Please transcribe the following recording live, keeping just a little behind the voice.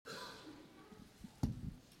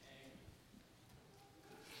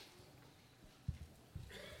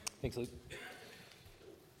Thanks, Luke.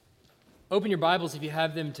 Open your Bibles, if you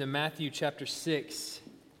have them, to Matthew chapter 6,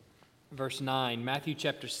 verse 9. Matthew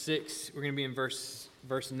chapter 6, we're going to be in verse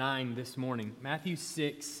 9 this morning. Matthew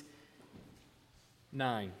 6,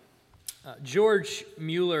 9. George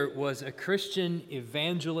Mueller was a Christian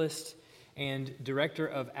evangelist and director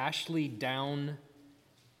of Ashley Down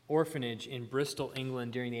Orphanage in Bristol,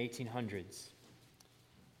 England during the 1800s.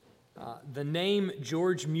 The name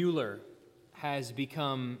George Mueller has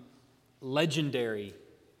become legendary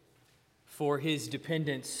for his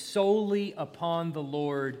dependence solely upon the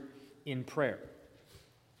Lord in prayer.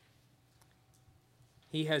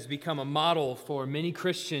 He has become a model for many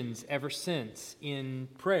Christians ever since in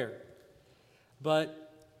prayer.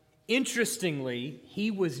 But interestingly,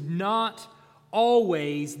 he was not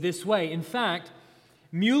always this way. In fact,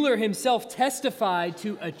 Mueller himself testified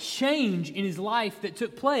to a change in his life that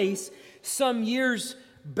took place some years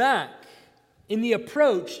back in the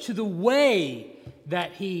approach to the way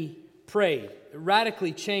that he prayed. It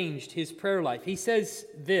radically changed his prayer life. He says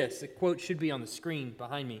this, a quote should be on the screen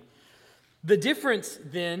behind me. "The difference,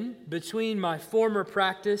 then, between my former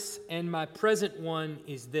practice and my present one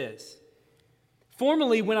is this.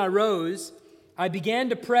 Formerly, when I rose, I began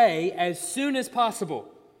to pray as soon as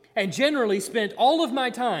possible, and generally spent all of my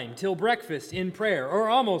time till breakfast in prayer, or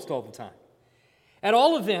almost all the time. At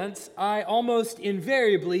all events, I almost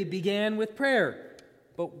invariably began with prayer.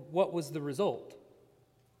 But what was the result?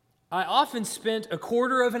 I often spent a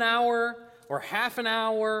quarter of an hour, or half an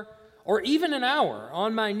hour, or even an hour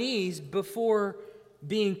on my knees before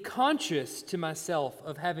being conscious to myself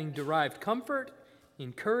of having derived comfort,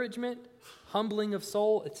 encouragement, humbling of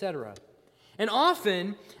soul, etc. And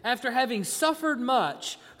often, after having suffered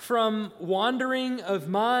much from wandering of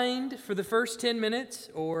mind for the first 10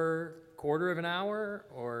 minutes, or quarter of an hour,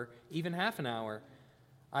 or even half an hour,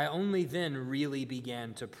 I only then really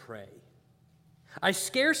began to pray. I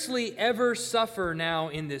scarcely ever suffer now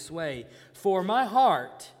in this way, for my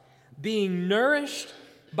heart, being nourished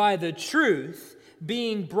by the truth,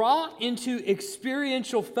 being brought into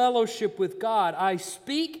experiential fellowship with God, I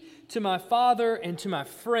speak to my Father and to my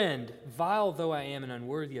friend, vile though I am and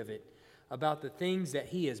unworthy of it, about the things that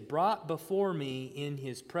He has brought before me in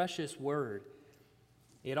His precious word.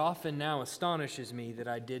 It often now astonishes me that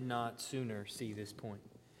I did not sooner see this point."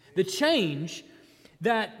 The change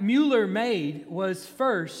that Mueller made was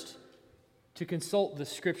first to consult the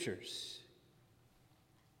Scriptures.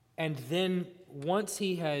 And then once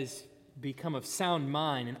he has become of sound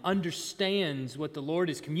mind and understands what the Lord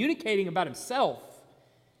is communicating about Himself,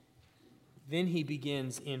 then he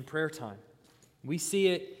begins in prayer time. We see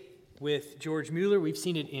it with George Mueller. We've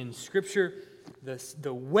seen it in Scripture.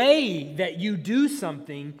 The way that you do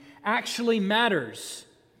something actually matters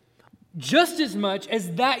just as much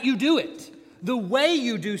as that you do it. The way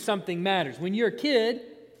you do something matters. When you're a kid,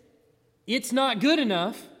 it's not good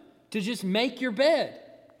enough to just make your bed.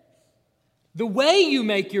 The way you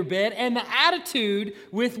make your bed and the attitude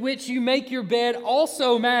with which you make your bed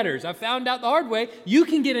also matters. I found out the hard way, you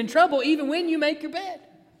can get in trouble even when you make your bed.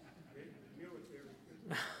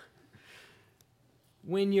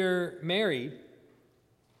 When you're married,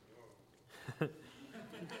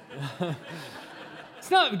 it's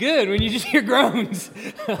not good when you just hear groans.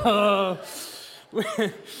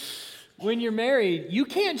 When you're married, you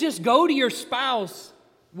can't just go to your spouse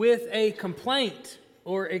with a complaint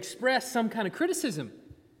or express some kind of criticism.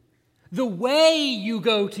 The way you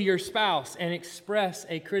go to your spouse and express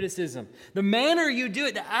a criticism, the manner you do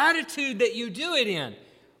it, the attitude that you do it in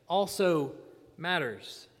also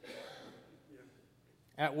matters.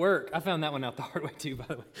 At work, I found that one out the hard way too, by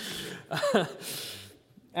the way.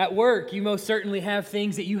 At work, you most certainly have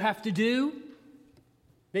things that you have to do,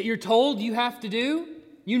 that you're told you have to do.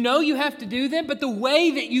 You know you have to do them, but the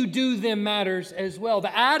way that you do them matters as well.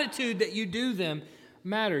 The attitude that you do them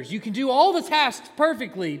matters. You can do all the tasks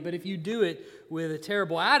perfectly, but if you do it with a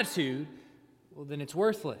terrible attitude, well, then it's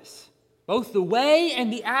worthless. Both the way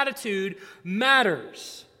and the attitude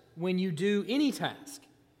matters when you do any task.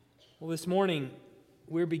 Well, this morning,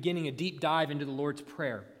 we're beginning a deep dive into the Lord's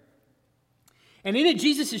Prayer. And in it,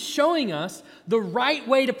 Jesus is showing us the right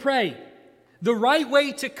way to pray, the right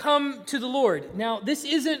way to come to the Lord. Now, this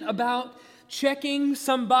isn't about checking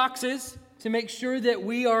some boxes to make sure that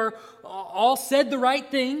we are all said the right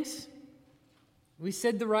things. We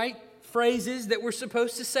said the right phrases that we're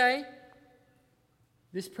supposed to say.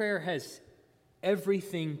 This prayer has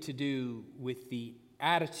everything to do with the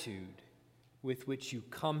attitude with which you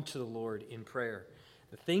come to the Lord in prayer.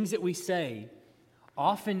 The things that we say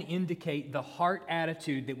often indicate the heart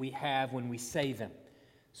attitude that we have when we say them.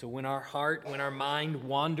 So when our heart, when our mind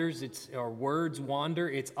wanders, our words wander,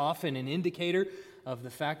 it's often an indicator of the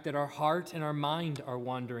fact that our heart and our mind are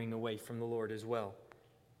wandering away from the Lord as well.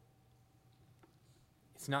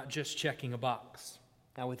 It's not just checking a box.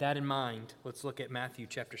 Now, with that in mind, let's look at Matthew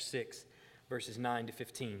chapter 6, verses 9 to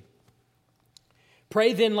 15.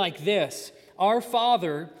 Pray then like this: Our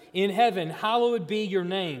Father in heaven, hallowed be your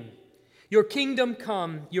name. Your kingdom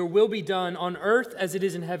come, your will be done on earth as it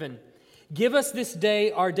is in heaven. Give us this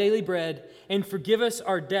day our daily bread, and forgive us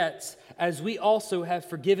our debts, as we also have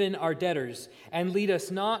forgiven our debtors. And lead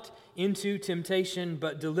us not into temptation,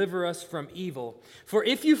 but deliver us from evil. For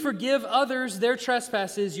if you forgive others their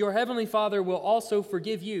trespasses, your heavenly Father will also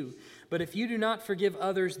forgive you. But if you do not forgive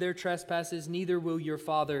others their trespasses, neither will your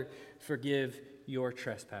Father forgive your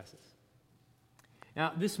trespasses.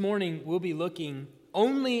 Now, this morning we'll be looking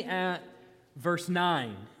only at verse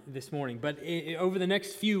 9 this morning, but over the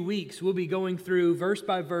next few weeks we'll be going through verse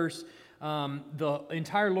by verse the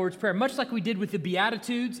entire Lord's Prayer, much like we did with the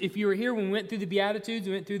Beatitudes. If you were here when we went through the Beatitudes,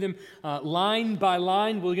 we went through them line by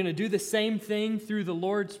line. We're going to do the same thing through the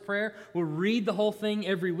Lord's Prayer. We'll read the whole thing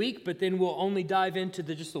every week, but then we'll only dive into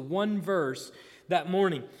just the one verse that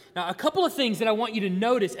morning. Now, a couple of things that I want you to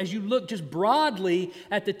notice as you look just broadly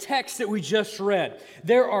at the text that we just read.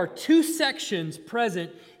 There are two sections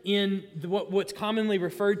present in what's commonly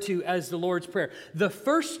referred to as the Lord's Prayer. The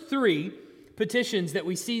first three petitions that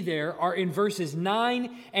we see there are in verses 9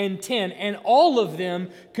 and 10, and all of them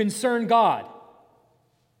concern God,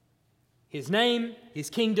 His name, His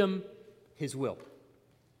kingdom, His will.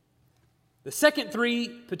 The second three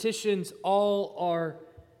petitions all are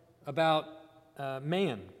about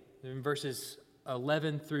man. They're in verses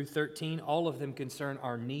 11 through 13. All of them concern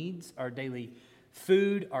our needs, our daily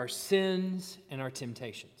food, our sins, and our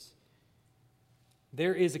temptations.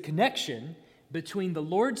 There is a connection between the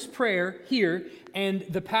Lord's Prayer here and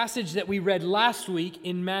the passage that we read last week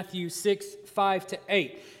in Matthew 6, 5 to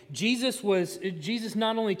 8. Jesus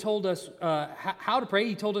not only told us how to pray,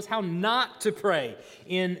 He told us how not to pray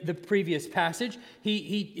in the previous passage.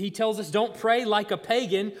 He tells us don't pray like a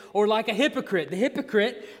pagan or like a hypocrite. The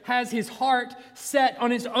hypocrite has his heart set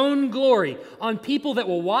on his own glory, on people that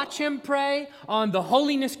will watch him pray, on the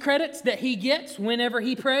holiness credits that he gets whenever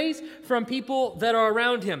he prays from people that are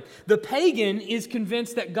around him. The pagan is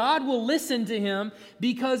convinced that God will listen to him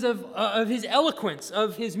because of his eloquence,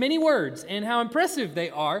 of his many words, and how impressive they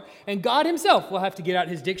are. And God Himself will have to get out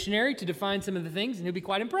His dictionary to define some of the things, and He'll be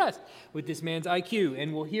quite impressed with this man's IQ,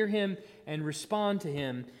 and will hear him and respond to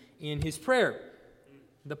him in his prayer.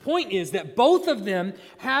 The point is that both of them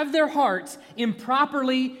have their hearts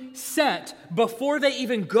improperly set before they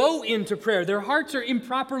even go into prayer. Their hearts are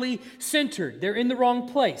improperly centered. They're in the wrong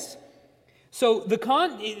place. So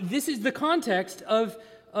this is the context of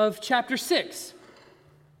chapter 6.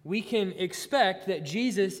 We can expect that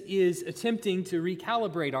Jesus is attempting to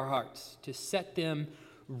recalibrate our hearts, to set them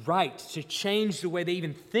right, to change the way they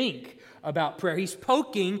even think about prayer. He's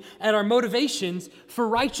poking at our motivations for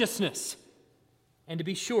righteousness. And to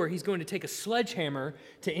be sure, He's going to take a sledgehammer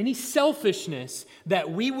to any selfishness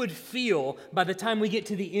that we would feel by the time we get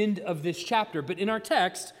to the end of this chapter. But in our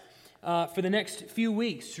text, for the next few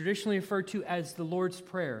weeks, traditionally referred to as the Lord's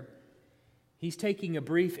Prayer, He's taking a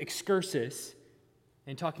brief excursus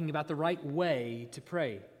and talking about the right way to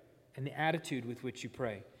pray and the attitude with which you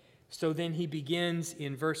pray. So then He begins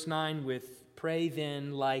in verse 9 with, pray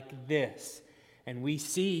then like this. And we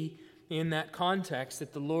see in that context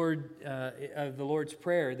that the Lord's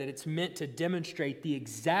Prayer, that it's meant to demonstrate the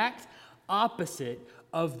exact opposite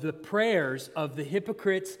of the prayers of the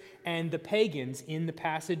hypocrites and the pagans in the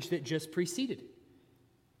passage that just preceded it.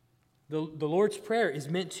 The Lord's Prayer is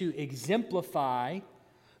meant to exemplify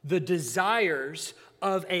the desires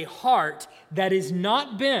of a heart that is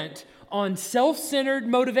not bent on self-centered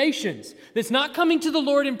motivations, that's not coming to the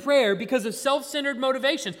Lord in prayer because of self-centered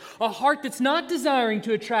motivations, a heart that's not desiring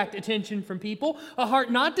to attract attention from people, a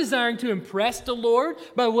heart not desiring to impress the Lord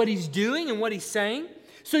by what He's doing and what He's saying.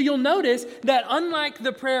 So you'll notice that unlike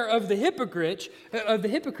the prayer of the hypocrites,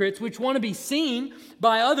 which want to be seen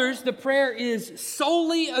by others, the prayer is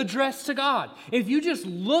solely addressed to God. If you just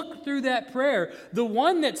look through that prayer, the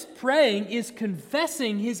one that's praying is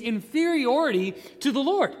confessing his inferiority to the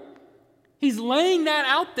Lord. He's laying that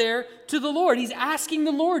out there to the Lord. He's asking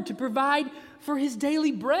the Lord to provide for his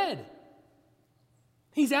daily bread.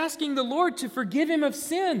 He's asking the Lord to forgive him of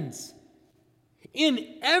sins.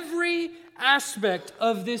 In every aspect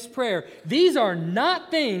of this prayer, these are not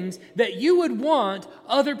things that you would want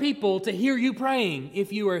other people to hear you praying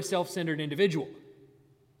if you are a self-centered individual.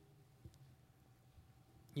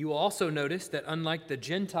 You will also notice that unlike the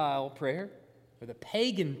Gentile prayer, Or the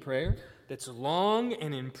pagan prayer that's long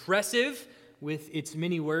and impressive with its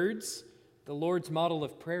many words. The Lord's model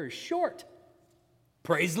of prayer is short.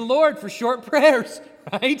 Praise the Lord for short prayers,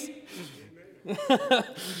 right?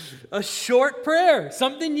 A short prayer,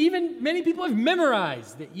 something even many people have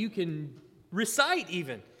memorized that you can recite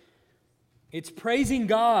even. It's praising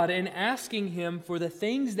God and asking Him for the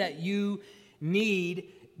things that you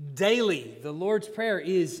need daily. The Lord's Prayer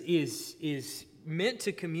is meant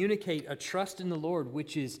to communicate a trust in the Lord,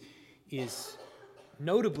 which is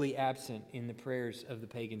notably absent in the prayers of the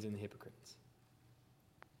pagans and the hypocrites.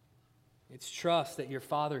 It's trust that your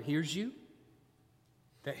Father hears you,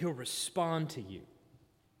 that He'll respond to you,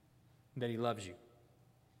 that He loves you.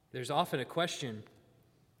 There's often a question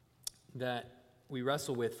that we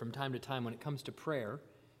wrestle with from time to time when it comes to prayer,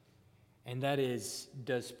 and that is,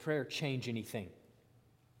 does prayer change anything?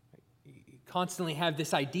 You constantly have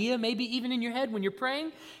this idea, maybe even in your head when you're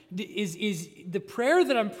praying, is the prayer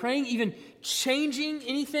that I'm praying even changing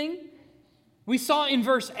anything? We saw in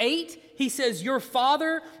verse 8, he says, your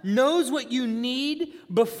Father knows what you need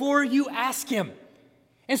before you ask Him.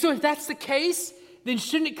 And so if that's the case, then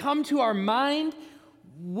shouldn't it come to our mind,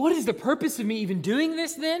 what is the purpose of me even doing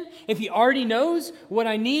this then? If He already knows what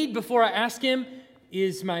I need before I ask Him,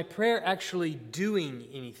 is my prayer actually doing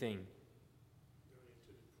anything?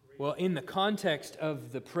 Well, in the context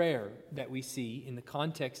of the prayer that we see, in the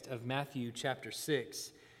context of Matthew chapter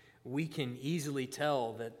 6, we can easily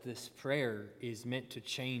tell that this prayer is meant to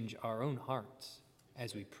change our own hearts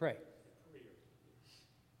as we pray.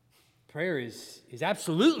 Prayer is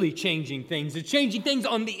absolutely changing things. It's changing things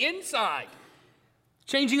on the inside.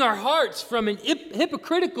 Changing our hearts from an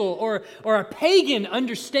hypocritical or a pagan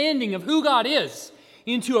understanding of who God is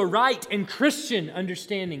into a right and Christian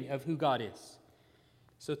understanding of who God is.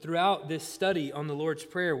 So throughout this study on the Lord's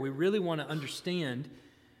Prayer, we really want to understand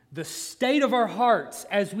the state of our hearts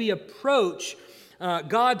as we approach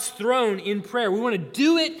God's throne in prayer. We want to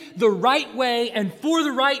do it the right way and for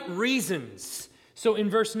the right reasons. So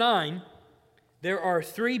in verse 9, there are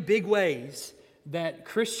three big ways that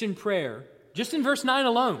Christian prayer, just in verse 9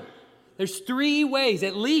 alone, there's three ways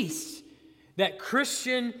at least that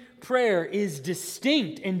Christian prayer is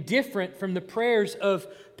distinct and different from the prayers of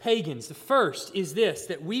pagans. The first is this,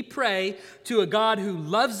 that we pray to a God who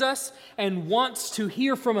loves us and wants to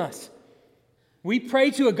hear from us. We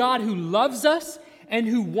pray to a God who loves us and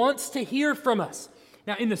who wants to hear from us.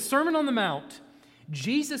 Now, in the Sermon on the Mount,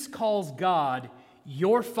 Jesus calls God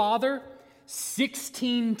your Father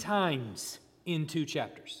 16 times in 2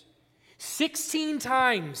 chapters. 16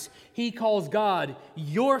 times He calls God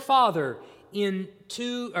your Father in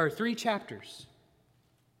 2 or 3 chapters.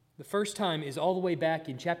 The first time is all the way back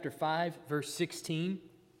in chapter 5, verse 16,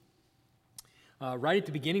 right at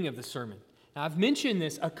the beginning of the sermon. Now, I've mentioned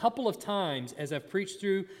this a couple of times as I've preached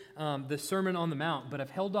through the Sermon on the Mount, but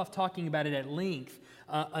I've held off talking about it at length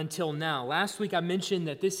until now. Last week I mentioned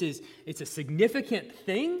that it's a significant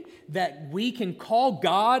thing that we can call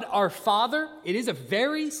God our Father. It is a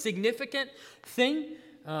very significant thing.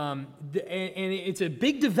 And it's a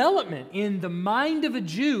big development in the mind of a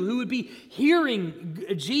Jew who would be hearing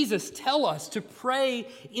Jesus tell us to pray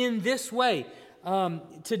in this way.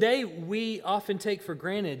 Today, we often take for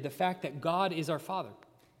granted the fact that God is our Father.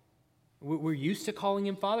 We're used to calling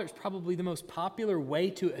Him Father. It's probably the most popular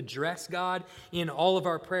way to address God in all of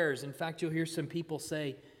our prayers. In fact, you'll hear some people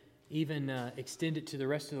say, even extend it to the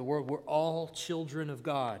rest of the world, we're all children of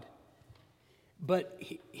God. But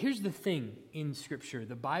here's the thing in Scripture.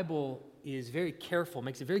 The Bible is very careful,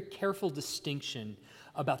 makes a very careful distinction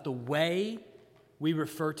about the way we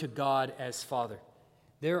refer to God as Father.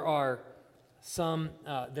 There is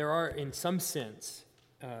in some sense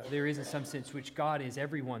which God is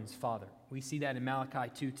everyone's Father. We see that in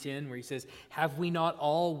Malachi 2:10 where He says, have we not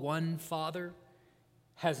all one Father?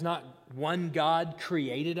 Has not one God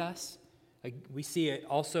created us? We see it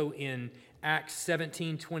also in Acts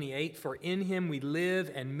 17:28, for in Him we live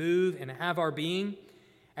and move and have our being,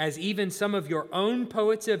 as even some of your own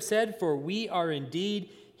poets have said, for we are indeed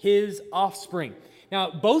His offspring. Now,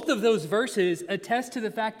 both of those verses attest to the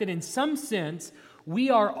fact that in some sense, we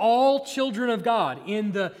are all children of God.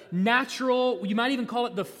 In the natural, you might even call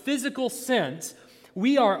it the physical sense,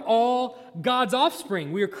 we are all God's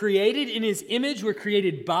offspring. We are created in His image. We're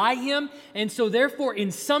created by Him. And so therefore,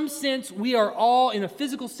 in some sense, we are all, in a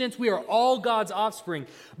physical sense, we are all God's offspring.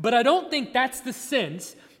 But I don't think that's the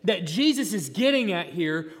sense that Jesus is getting at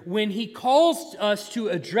here when He calls us to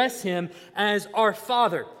address Him as our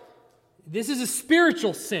Father. This is a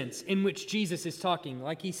spiritual sense in which Jesus is talking.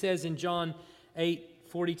 Like He says in John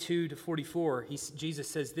 8:42-44, Jesus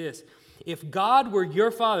says this, If God were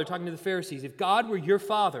your Father, talking to the Pharisees, if God were your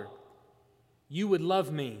Father, you would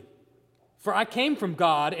love me. For I came from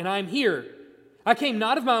God, and I am here. I came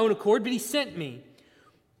not of my own accord, but He sent me.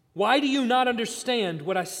 Why do you not understand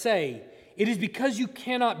what I say? It is because you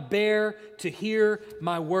cannot bear to hear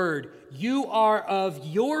my word. You are of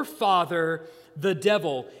your father, the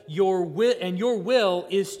devil, and your will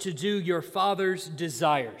is to do your father's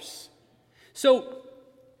desires. So,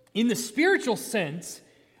 in the spiritual sense,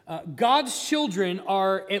 God's children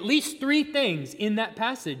are at least three things in that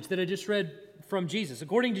passage that I just read from Jesus.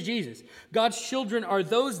 According to Jesus, God's children are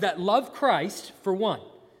those that love Christ, for one.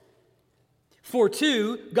 For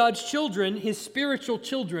two, God's children, His spiritual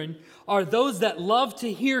children, are those that love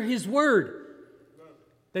to hear His word.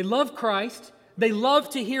 They love Christ. They love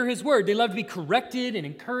to hear His word. They love to be corrected and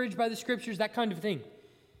encouraged by the Scriptures, that kind of thing.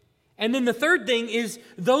 And then the third thing is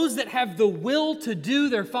those that have the will to do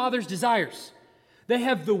their Father's desires. They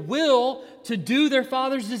have the will to do their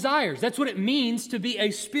Father's desires. That's what it means to be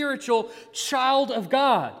a spiritual child of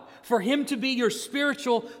God. For Him to be your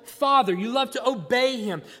spiritual father. You love to obey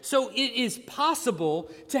Him. So it is possible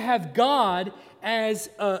to have God as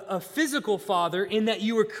a physical father in that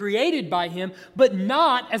you were created by Him, but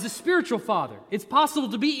not as a spiritual father. It's possible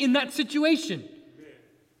to be in that situation.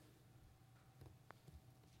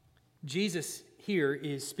 Jesus here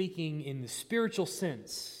is speaking in the spiritual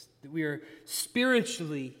sense, that we are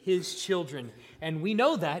spiritually His children. And we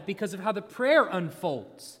know that because of how the prayer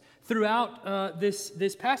unfolds throughout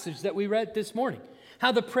this passage that we read this morning.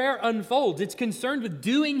 How the prayer unfolds. It's concerned with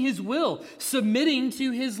doing His will, submitting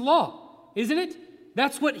to His law, isn't it?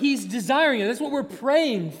 That's what He's desiring. That's what we're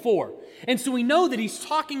praying for. And so we know that He's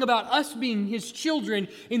talking about us being His children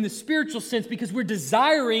in the spiritual sense because we're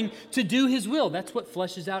desiring to do His will. That's what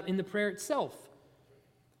fleshes out in the prayer itself.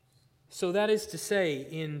 So that is to say,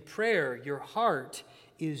 in prayer, your heart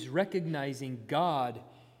is recognizing God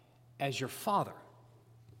as your Father.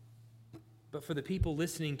 But for the people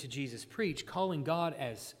listening to Jesus preach, calling God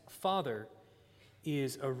as Father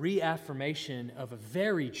is a reaffirmation of a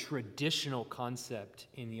very traditional concept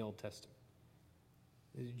in the Old Testament.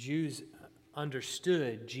 The Jews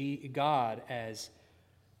understood God as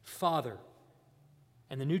Father.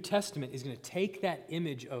 And the New Testament is going to take that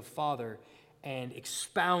image of Father and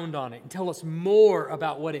expound on it and tell us more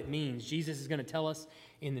about what it means. Jesus is going to tell us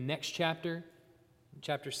in the next chapter,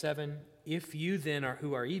 chapter 7, if you then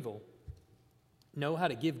who are evil know how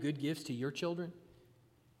to give good gifts to your children,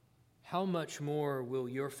 how much more will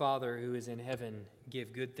your Father who is in heaven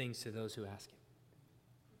give good things to those who ask Him?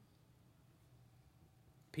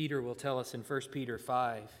 Peter will tell us in 1 Peter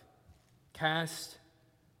 5, cast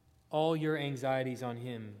all your anxieties on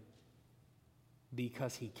Him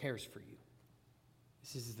because He cares for you.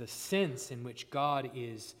 This is the sense in which God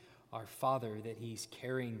is our Father, that He's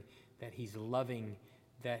caring, that He's loving,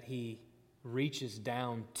 that He reaches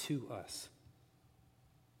down to us.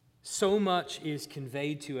 So much is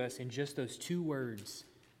conveyed to us in just those two words,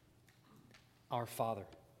 our Father.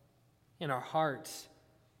 In our hearts,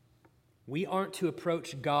 we aren't to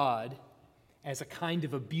approach God as a kind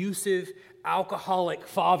of abusive, alcoholic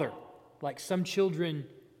father, like some children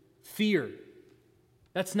fear.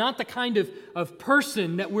 That's not the kind of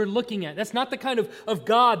person that we're looking at. That's not the kind of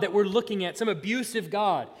God that we're looking at, some abusive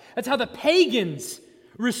God. That's how the pagans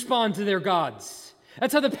respond to their gods.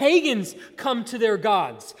 That's how the pagans come to their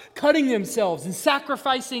gods, cutting themselves and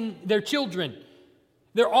sacrificing their children.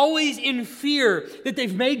 They're always in fear that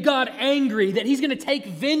they've made God angry, that He's going to take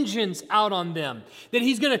vengeance out on them, that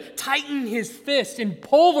He's going to tighten His fist and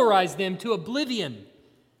pulverize them to oblivion.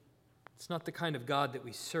 It's not the kind of God that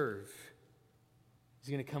we serve. He's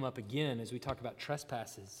going to come up again as we talk about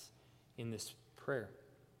trespasses in this prayer.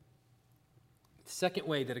 The second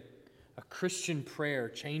way that a Christian prayer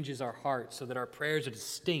changes our hearts so that our prayers are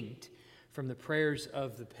distinct from the prayers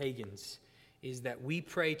of the pagans is that we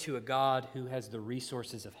pray to a God who has the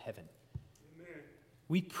resources of heaven. Amen.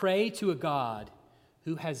 We pray to a God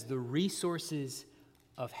who has the resources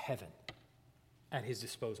of heaven at His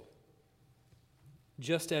disposal.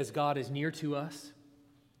 Just as God is near to us,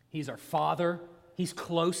 He's our Father, He's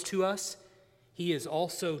close to us, He is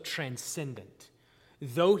also transcendent.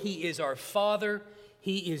 Though He is our Father,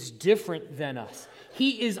 He is different than us.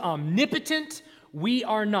 He is omnipotent. We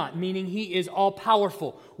are not, meaning He is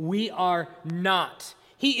all-powerful. We are not.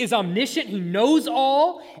 He is omniscient. He knows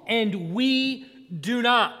all, and we do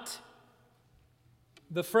not.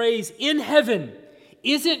 The phrase in heaven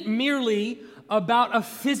isn't merely about a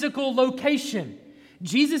physical location.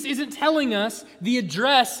 Jesus isn't telling us the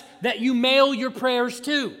address that you mail your prayers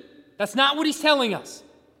to. That's not what He's telling us.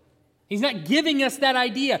 He's not giving us that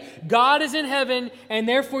idea. God is in heaven, and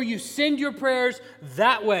therefore you send your prayers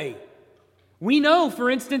that way. We know, for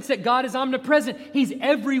instance, that God is omnipresent. He's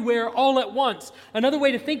everywhere all at once. Another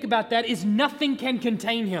way to think about that is nothing can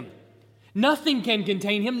contain him. Nothing can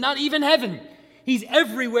contain him, not even heaven. He's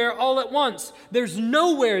everywhere all at once. There's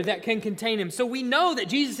nowhere that can contain him. So we know that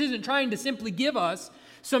Jesus isn't trying to simply give us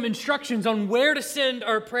some instructions on where to send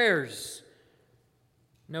our prayers.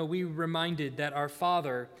 No, we're reminded that our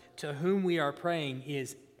Father, to whom we are praying,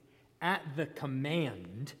 is at the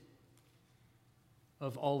command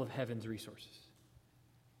of all of heaven's resources.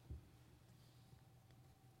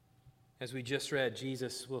 As we just read,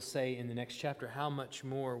 Jesus will say in the next chapter, how much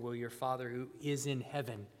more will your Father who is in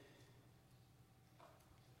heaven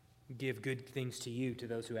give good things to you, to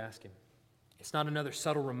those who ask him? It's not another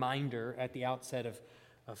subtle reminder at the outset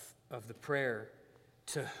of the prayer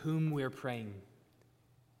to whom we're praying.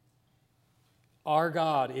 Our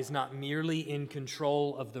God is not merely in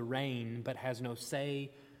control of the rain, but has no say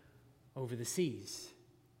over the seas.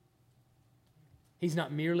 He's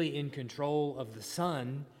not merely in control of the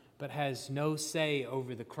sun, but has no say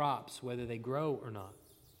over the crops, whether they grow or not.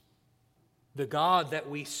 The God that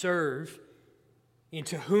we serve,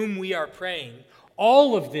 into whom we are praying,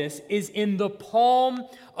 all of this is in the palm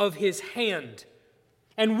of his hand.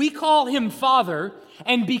 And we call him Father,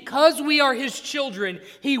 and because we are his children,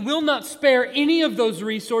 he will not spare any of those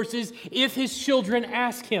resources if his children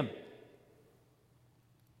ask him.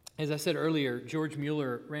 As I said earlier, George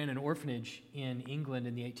Mueller ran an orphanage in England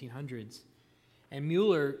in the 1800s. And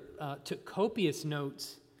Mueller took copious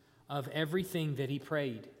notes of everything that he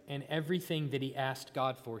prayed and everything that he asked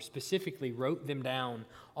God for, specifically wrote them down,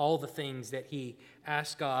 all the things that he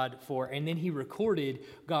asked God for, and then he recorded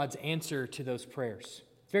God's answer to those prayers.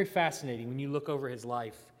 It's very fascinating when you look over his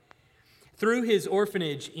life. Through his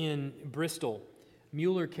orphanage in Bristol,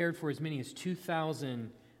 Mueller cared for as many as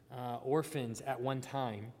 2,000 orphans at one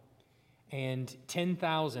time, and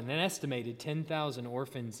an estimated 10,000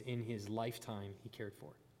 orphans in his lifetime he cared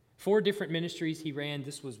for. 4 different ministries he ran,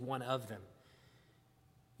 this was one of them.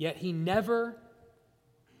 Yet he never,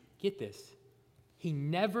 get this, he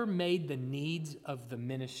never made the needs of the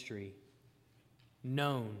ministry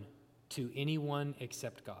known to anyone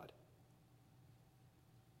except God.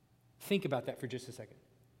 Think about that for just a second.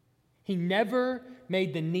 He never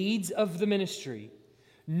made the needs of the ministry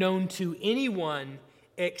known to anyone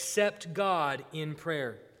except God in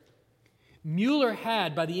prayer. Mueller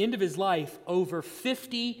had, by the end of his life, over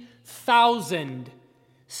 50,000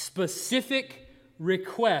 specific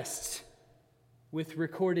requests with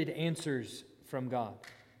recorded answers from God.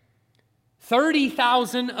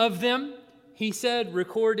 30,000 of them, he said,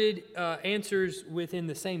 recorded answers within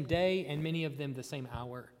the same day, and many of them the same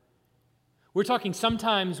hour. We're talking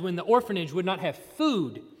sometimes when the orphanage would not have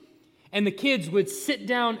food, and the kids would sit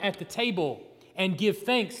down at the table and give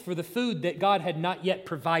thanks for the food that God had not yet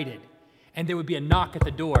provided. And there would be a knock at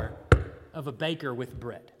the door of a baker with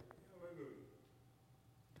bread.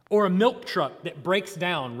 Or a milk truck that breaks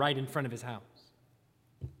down right in front of his house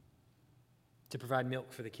to provide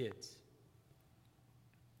milk for the kids.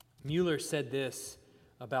 Mueller said this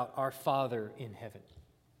about our Father in heaven.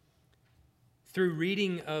 Through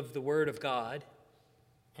reading of the Word of God,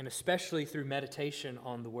 and especially through meditation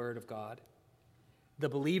on the Word of God, the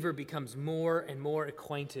believer becomes more and more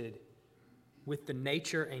acquainted with the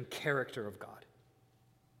nature and character of God,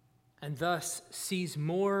 and thus sees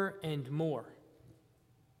more and more,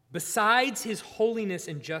 besides his holiness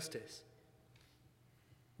and justice,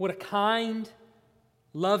 what a kind,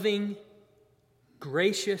 loving,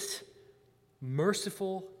 gracious,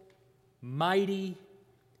 merciful, mighty,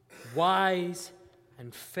 wise,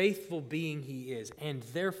 and faithful being he is. And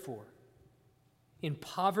therefore, in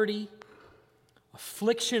poverty,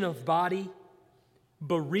 affliction of body,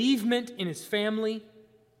 bereavement in his family,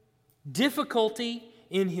 difficulty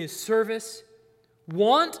in his service,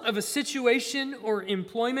 want of a situation or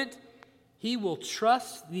employment, he will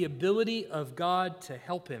trust the ability of God to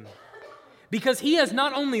help him. Because he has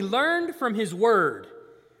not only learned from his word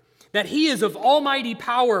that he is of almighty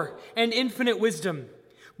power and infinite wisdom,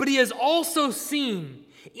 but he has also seen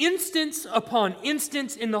instance upon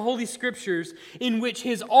instance in the Holy Scriptures in which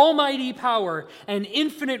his almighty power and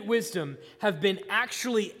infinite wisdom have been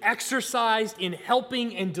actually exercised in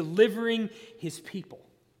helping and delivering his people.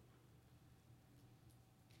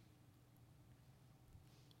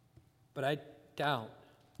 But I doubt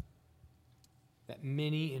that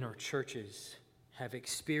many in our churches have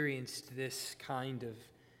experienced this kind of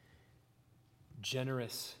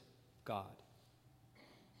generous God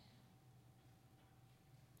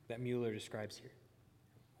that Mueller describes here.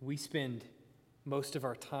 We spend most of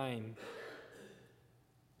our time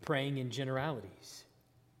praying in generalities.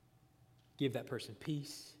 Give that person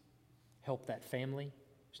peace, help that family.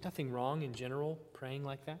 There's nothing wrong in general praying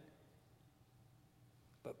like that.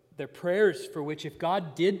 But they're prayers for which if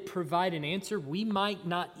God did provide an answer, we might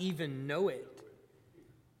not even know it.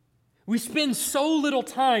 We spend so little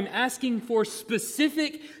time asking for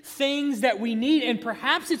specific things that we need, and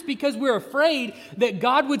perhaps it's because we're afraid that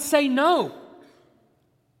God would say no.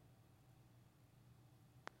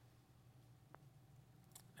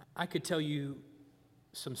 I could tell you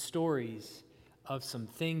some stories of some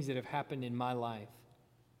things that have happened in my life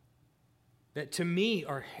that to me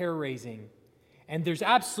are hair-raising, and there's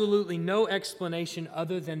absolutely no explanation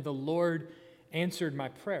other than the Lord answered my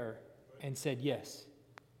prayer and said yes.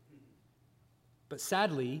 But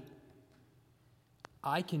sadly,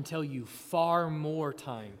 I can tell you far more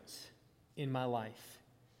times in my life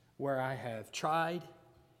where I have tried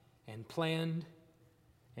and planned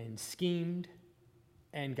and schemed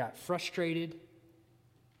and got frustrated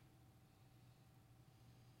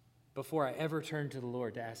before I ever turned to the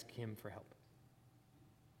Lord to ask Him for help.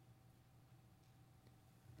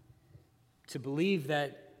 To believe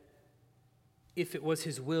that if it was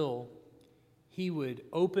His will, He would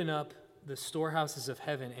open up the storehouses of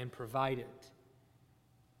heaven and provide it.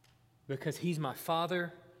 Because He's my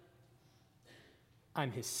Father,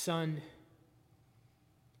 I'm His Son,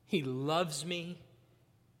 He loves me,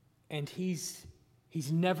 and He's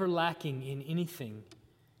never lacking in anything,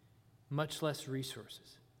 much less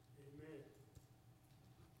resources. Amen.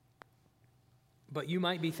 But you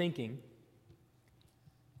might be thinking,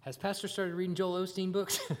 has Pastor started reading Joel Osteen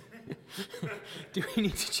books? Do we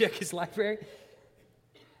need to check his library?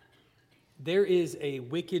 There is a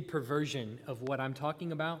wicked perversion of what I'm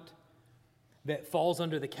talking about that falls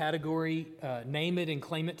under the category name it and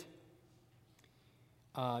claim it.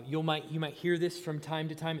 You might hear this from time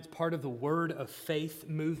to time. It's part of the word of faith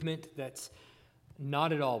movement. That's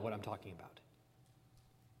not at all what I'm talking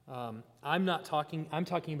about. I'm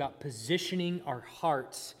talking about positioning our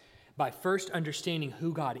hearts by first understanding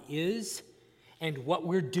who God is and what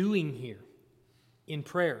we're doing here in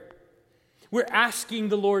prayer. We're asking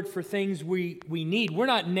the Lord for things we need. We're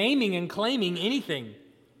not naming and claiming anything.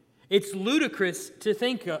 It's ludicrous to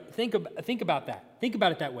think about that. Think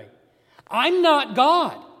about it that way. I'm not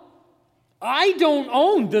God. I don't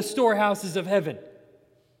own the storehouses of heaven.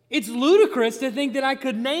 It's ludicrous to think that I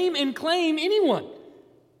could name and claim anyone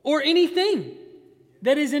or anything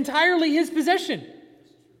that is entirely His possession.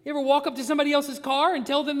 You ever walk up to somebody else's car and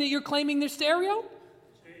tell them that you're claiming their stereo?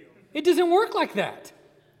 It doesn't work like that.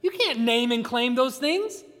 You can't name and claim those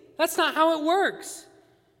things. That's not how it works.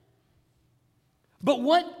 But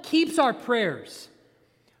what keeps our prayers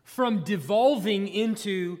from devolving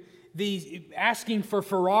into these asking for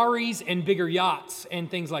Ferraris and bigger yachts and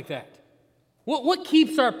things like that? What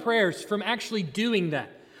keeps our prayers from actually doing that?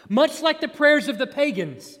 Much like the prayers of the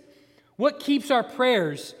pagans, what keeps our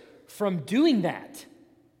prayers from doing that?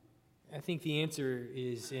 I think the answer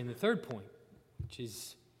is in the third point, which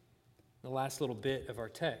is the last little bit of our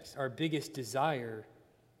text. Our biggest desire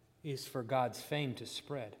is for God's fame to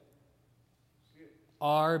spread.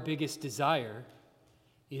 Our biggest desire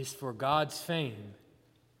is for God's fame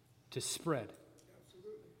to spread.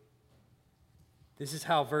 Absolutely. This is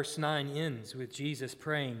how verse 9 ends, with Jesus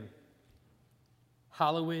praying,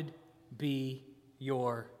 "Hallowed be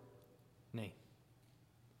your name."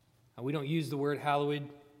 Now, we don't use the word hallowed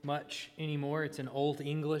much anymore. It's an old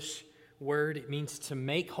English word. It means to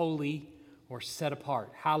make holy or set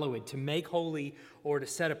apart. Hallowed, to make holy or to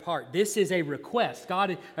set apart. This is a request.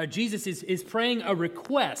 Jesus is praying a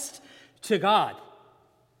request to God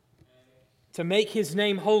to make His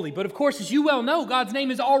name holy. But of course, as you well know, God's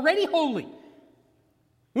name is already holy.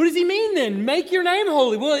 What does He mean then? Make your name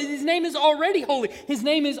holy. Well, His name is already holy. His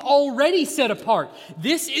name is already set apart.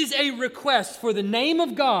 This is a request for the name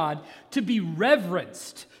of God to be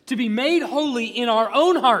reverenced, to be made holy in our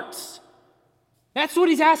own hearts. That's what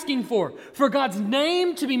He's asking for God's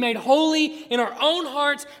name to be made holy in our own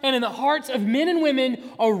hearts and in the hearts of men and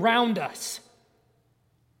women around us.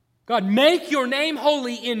 God, make your name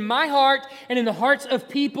holy in my heart and in the hearts of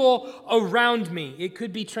people around me. It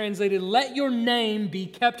could be translated, let your name be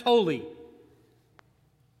kept holy.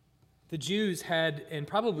 The Jews had, and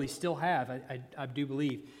probably still have, I do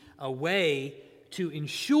believe, a way to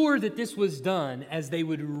ensure that this was done as they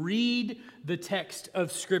would read the text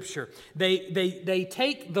of Scripture. They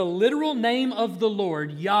take the literal name of the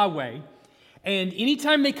Lord, Yahweh, and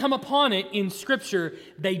anytime they come upon it in Scripture,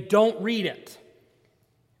 they don't read it.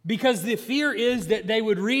 Because the fear is that they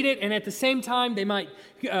would read it, and at the same time they might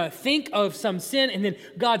think of some sin, and then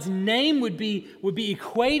God's name would be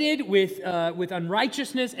equated with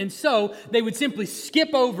unrighteousness, and so they would simply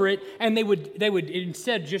skip over it, and they would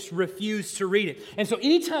instead just refuse to read it. And so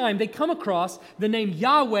anytime they come across the name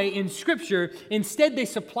Yahweh in Scripture, instead they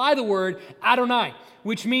supply the word Adonai,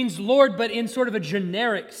 which means Lord, but in sort of a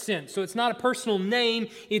generic sense. So it's not a personal name,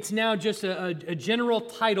 it's now just a general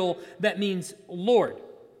title that means Lord.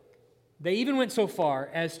 They even went so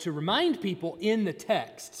far as to remind people in the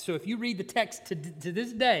text. So if you read the text to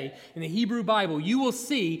this day in the Hebrew Bible, you will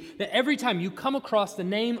see that every time you come across the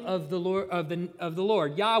name of the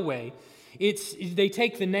Lord Yahweh, they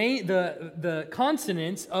take the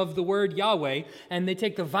consonants of the word Yahweh, and they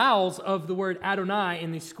take the vowels of the word Adonai,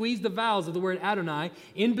 and they squeeze the vowels of the word Adonai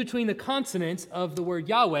in between the consonants of the word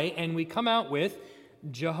Yahweh, and we come out with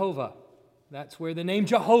Jehovah. That's where the name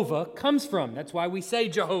Jehovah comes from. That's why we say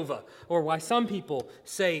Jehovah, or why some people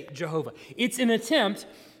say Jehovah. It's an attempt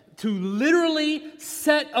to literally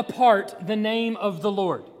set apart the name of the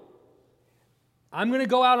Lord. I'm going to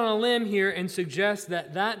go out on a limb here and suggest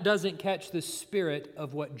that that doesn't catch the spirit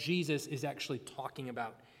of what Jesus is actually talking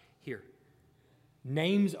about here.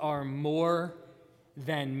 Names are more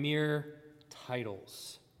than mere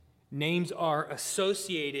titles. Names are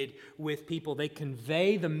associated with people. They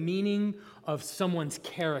convey the meaning of someone's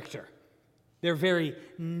character, their very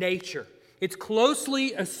nature. It's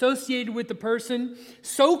closely associated with the person,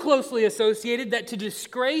 so closely associated that to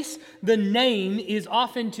disgrace the name is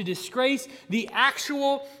often to disgrace the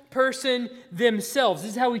actual person themselves.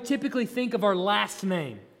 This is how we typically think of our last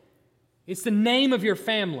name. It's the name of your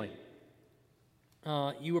family.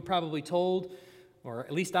 You were probably told, or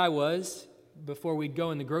at least I was, before we'd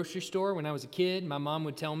go in the grocery store when I was a kid, my mom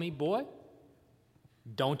would tell me, boy,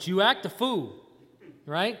 don't you act a fool,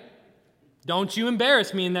 right? Don't you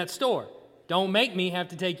embarrass me in that store. Don't make me have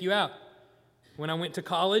to take you out. When I went to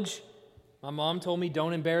college, my mom told me,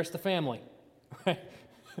 don't embarrass the family.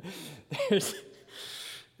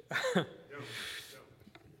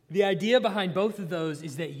 The idea behind both of those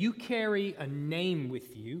is that you carry a name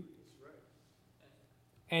with you,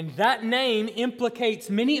 and that name implicates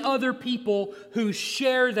many other people who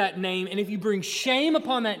share that name. And if you bring shame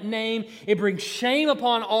upon that name, it brings shame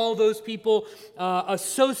upon all those people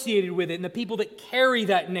associated with it and the people that carry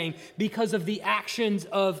that name because of the actions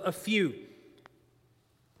of a few.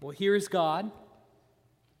 Well, here is God,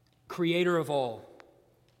 creator of all.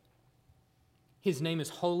 His name is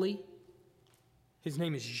holy. His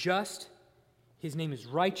name is just. His name is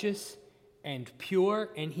righteous and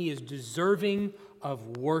pure, and he is deserving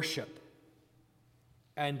of worship.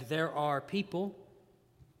 And there are people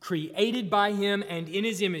created by him and in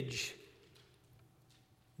his image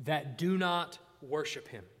that do not worship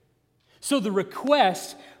him. So the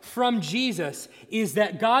request from Jesus is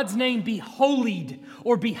that God's name be holied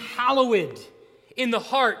or be hallowed in the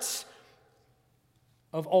hearts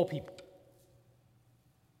of all people.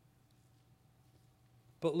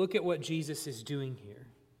 But look at what Jesus is doing here.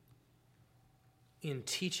 In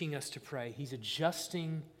teaching us to pray, he's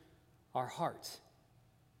adjusting our hearts.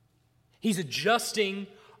 He's adjusting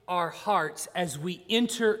our hearts as we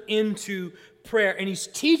enter into prayer. And he's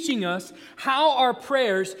teaching us how our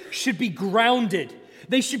prayers should be grounded.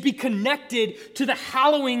 They should be connected to the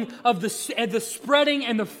hallowing of the spreading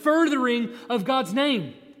and the furthering of God's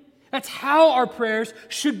name. That's how our prayers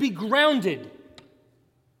should be grounded.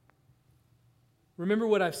 Remember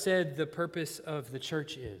what I've said the purpose of the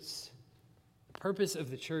church is. The purpose of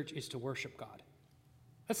the church is to worship God.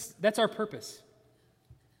 That's our purpose.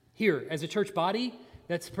 Here, as a church body,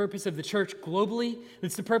 that's the purpose of the church globally.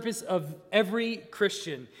 That's the purpose of every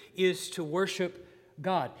Christian, is to worship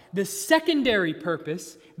God. The secondary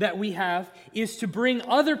purpose that we have is to bring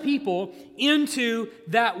other people into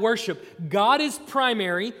that worship. God is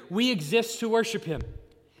primary. We exist to worship him.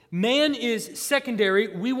 Man is secondary.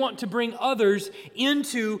 We want to bring others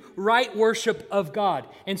into right worship of God.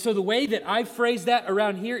 And so the way that I phrase that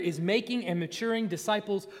around here is making and maturing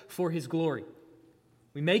disciples for his glory.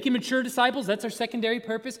 We make and mature disciples. That's our secondary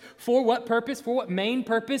purpose. For what purpose? For what main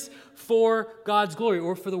purpose? For God's glory,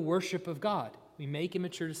 or for the worship of God. We make and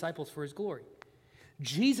mature disciples for his glory.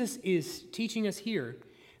 Jesus is teaching us here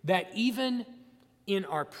that even in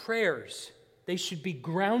our prayers, they should be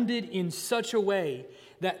grounded in such a way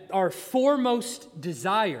that our foremost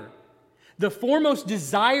desire, the foremost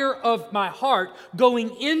desire of my heart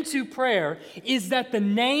going into prayer, is that the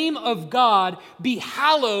name of God be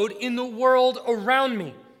hallowed in the world around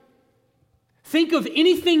me. Think of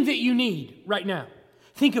anything that you need right now.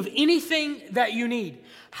 Think of anything that you need.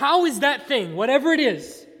 How is that thing, whatever it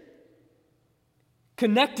is,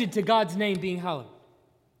 connected to God's name being hallowed.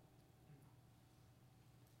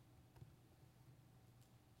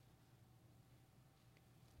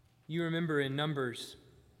 You remember in Numbers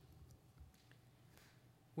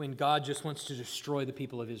when God just wants to destroy the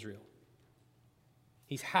people of Israel.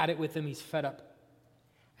 He's had it with them, he's fed up,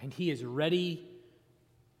 and he is ready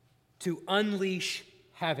to unleash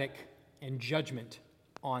havoc and judgment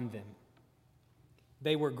on them.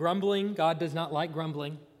 They were grumbling. God does not like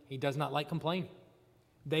grumbling. He does not like complaining.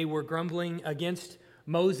 They were grumbling against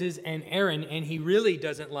Moses and Aaron, and he really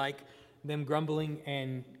doesn't like them grumbling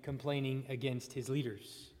and complaining against his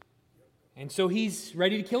leaders. And so he's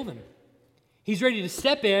ready to kill them. He's ready to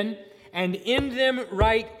step in and end them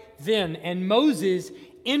right then. And Moses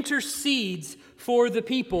intercedes for the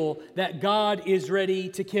people that God is ready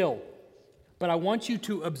to kill. But I want you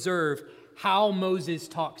to observe how Moses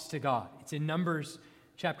talks to God. It's in Numbers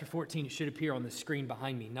chapter 14. It should appear on the screen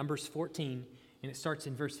behind me. Numbers 14, and it starts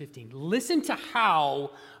in verse 15. Listen to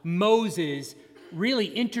how Moses really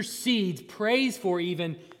intercedes, prays for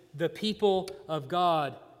even the people of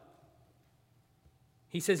God.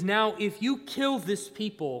 He says, "Now if you kill this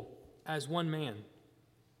people as one man,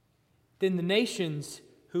 then the nations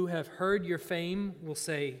who have heard your fame will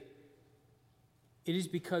say, 'It is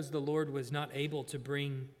because the Lord was not able to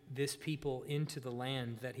bring this people into the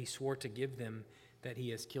land that he swore to give them, that he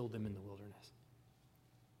has killed them in the wilderness.'"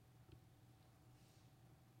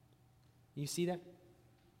 You see that?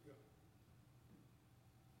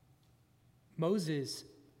 Moses'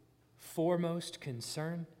 foremost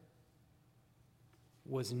concern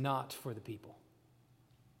was not for the people,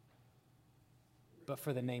 but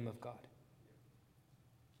for the name of God.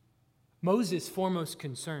 Moses' foremost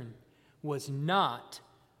concern was not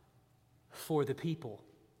for the people.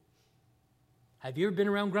 Have you ever been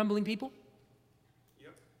around grumbling people?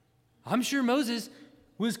 Yep. I'm sure Moses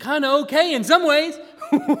was kind of okay in some ways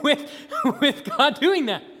with God doing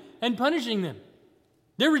that and punishing them.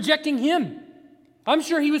 They're rejecting him. I'm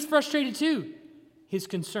sure he was frustrated too. His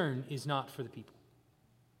concern is not for the people.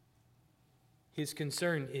 His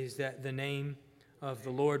concern is that the name of the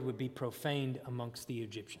Lord would be profaned amongst the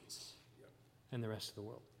Egyptians and the rest of the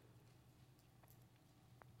world.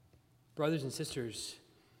 Brothers and sisters,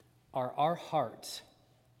 are our hearts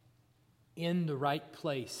in the right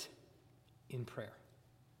place in prayer?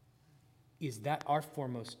 Is that our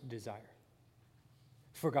foremost desire?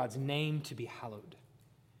 For God's name to be hallowed?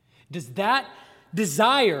 Does that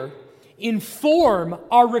desire inform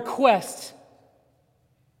our requests?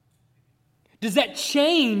 Does that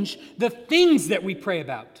change the things that we pray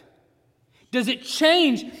about? Does it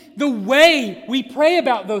change the way we pray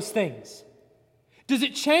about those things? Does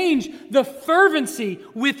it change the fervency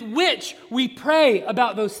with which we pray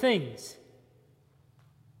about those things?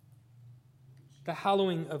 The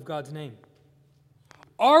hallowing of God's name.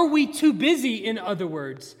 Are we too busy, in other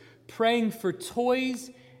words, praying for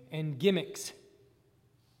toys and gimmicks?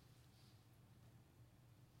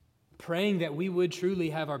 Praying that we would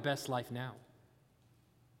truly have our best life now.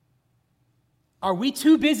 Are we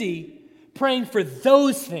too busy praying for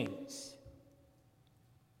those things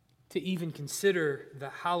to even consider the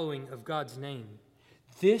hallowing of God's name?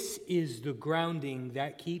 This is the grounding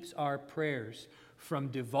that keeps our prayers from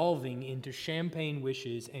devolving into champagne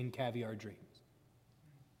wishes and caviar dreams.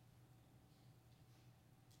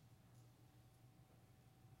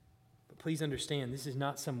 But please understand, this is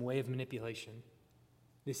not some way of manipulation.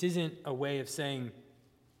 This isn't a way of saying,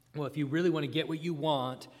 well, if you really want to get what you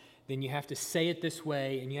want, then you have to say it this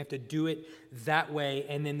way, and you have to do it that way,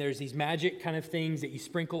 and then there's these magic kind of things that you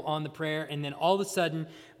sprinkle on the prayer, and then all of a sudden,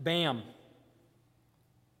 bam.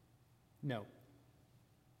 No.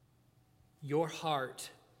 Your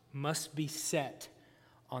heart must be set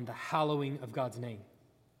on the hallowing of God's name.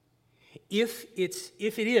 If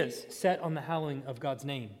it is set on the hallowing of God's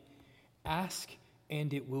name, ask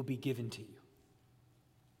and it will be given to you.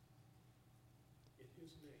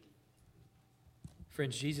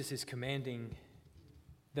 Friends, Jesus is commanding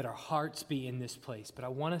that our hearts be in this place. But I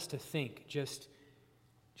want us to think just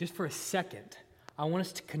for a second. I want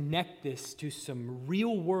us to connect this to some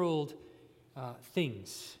real world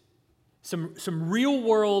things. Some real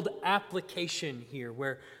world application here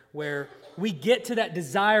where we get to that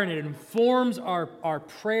desire and it informs our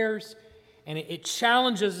prayers and it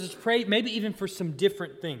challenges us to pray maybe even for some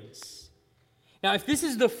different things. Now, if this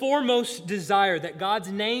is the foremost desire, that God's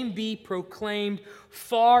name be proclaimed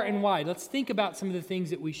far and wide, let's think about some of the things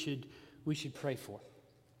that we should pray for.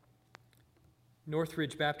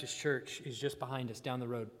 Northridge Baptist Church is just behind us down the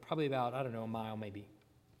road, probably about, a mile maybe,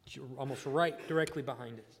 almost right directly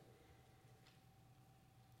behind us.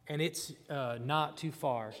 And it's not too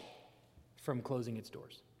far from closing its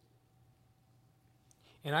doors.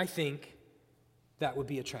 And I think that would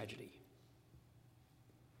be a tragedy.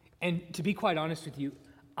 And to be quite honest with you,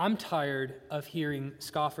 I'm tired of hearing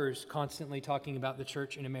scoffers constantly talking about the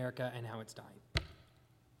church in America and how it's dying.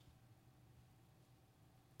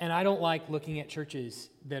 And I don't like looking at churches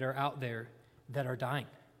that are out there that are dying,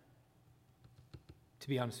 to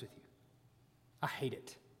be honest with you. I hate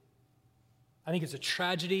it. I think it's a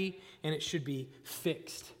tragedy, and it should be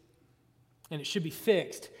fixed. And it should be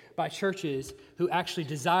fixed by churches who actually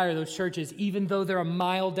desire those churches, even though they're a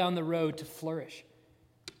mile down the road, to flourish.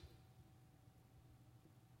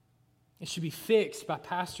 It should be fixed by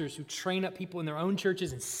pastors who train up people in their own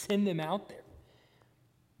churches and send them out there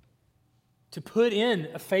to put in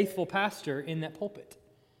a faithful pastor in that pulpit.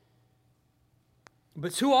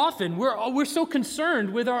 But too often, we're so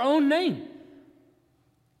concerned with our own name.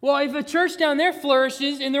 Well, if a church down there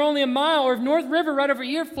flourishes and they're only a mile, or if North River right over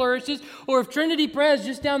here flourishes, or if Trinity Pres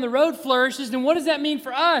just down the road flourishes, then what does that mean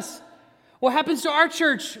for us? What happens to our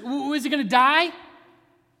church? Is it going to die?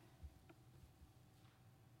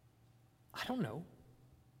 I don't know.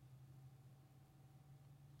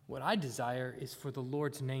 What I desire is for the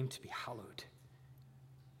Lord's name to be hallowed.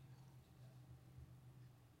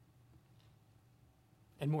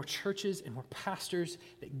 And more churches and more pastors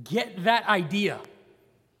that get that idea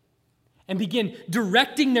and begin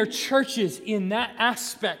directing their churches in that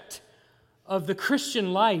aspect of the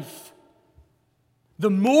Christian life, the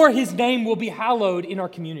more His name will be hallowed in our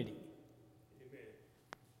community. Amen.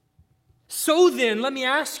 So then, let me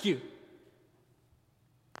ask you,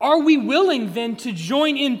 are we willing then to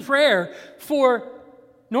join in prayer for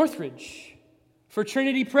Northridge, for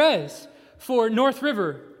Trinity Pres, for North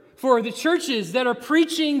River, for the churches that are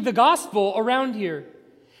preaching the gospel around here?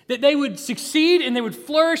 That they would succeed and they would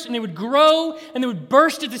flourish and they would grow and they would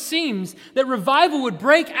burst at the seams, that revival would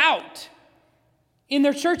break out in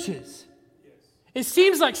their churches. Yes. It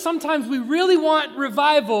seems like sometimes we really want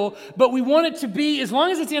revival, but we want it to be, as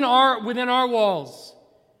long as it's within our walls,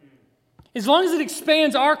 as long as it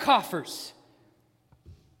expands our coffers,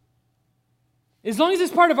 as long as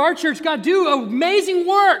it's part of our church, God, do amazing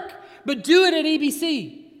work, but do it at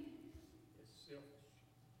EBC.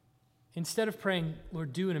 Instead of praying,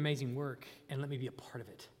 Lord, do an amazing work and let me be a part of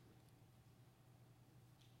it.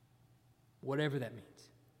 Whatever that means.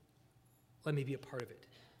 Let me be a part of it.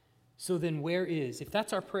 So then if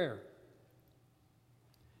that's our prayer,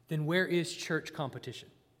 then where is church competition?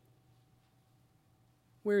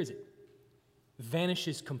 Where is it?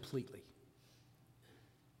 Vanishes completely.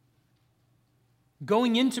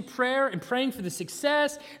 Going into prayer and praying for the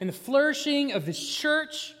success and the flourishing of this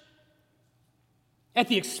church at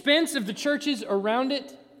the expense of the churches around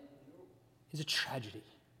it is a tragedy.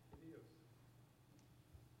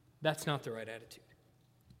 That's not the right attitude.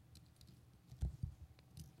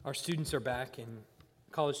 Our students are back, and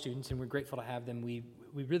college students, and we're grateful to have them. We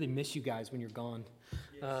really miss you guys when you're gone.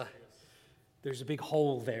 Yes. There's a big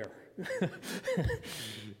hole there.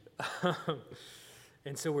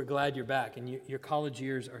 And so we're glad you're back. And your college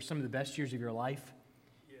years are some of the best years of your life.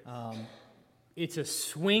 Yes. It's a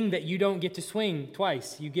swing that you don't get to swing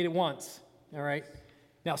twice. You get it once, all right?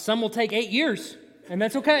 Now, some will take 8 years, and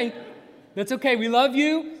that's okay. That's okay. We love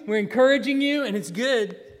you. We're encouraging you, and it's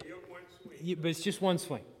good. But it's just one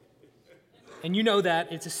swing. And you know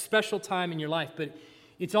that. It's a special time in your life, but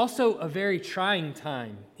it's also a very trying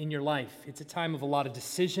time in your life. It's a time of a lot of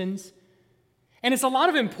decisions, and it's a lot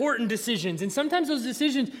of important decisions. And sometimes those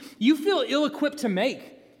decisions you feel ill-equipped to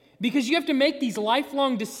make, because you have to make these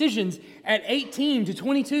lifelong decisions at 18 to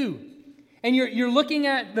 22. And you're looking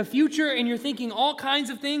at the future and you're thinking all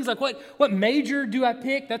kinds of things like, what major do I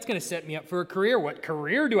pick? That's going to set me up for a career. What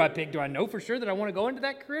career do I pick? Do I know for sure that I want to go into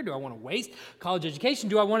that career? Do I want to waste college education?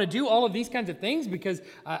 Do I want to do all of these kinds of things because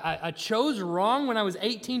I chose wrong when I was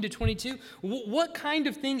 18 to 22? What kind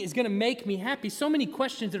of thing is going to make me happy? So many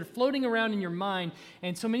questions that are floating around in your mind,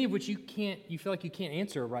 and so many of which you feel like you can't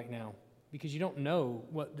answer right now, because you don't know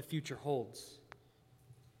what the future holds.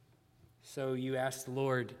 So you ask the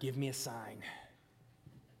Lord, give me a sign.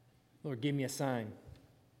 Lord, give me a sign.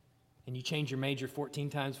 And you change your major 14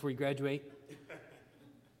 times before you graduate.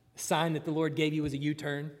 A sign that the Lord gave you was a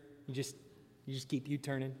U-turn. You just keep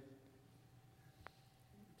U-turning.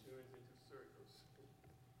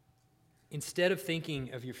 Instead of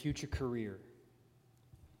thinking of your future career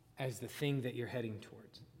as the thing that you're heading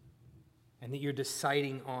towards and that you're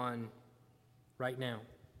deciding on right now,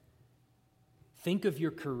 think of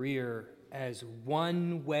your career as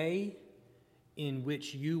one way in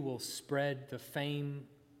which you will spread the fame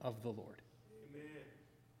of the Lord. Amen.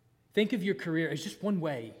 Think of your career as just one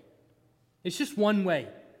way. It's just one way.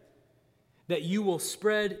 that you will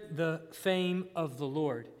spread the fame of the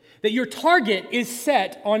Lord. That your target is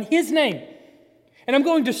set on His name. And I'm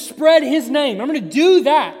going to spread His name. I'm going to do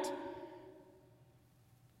that.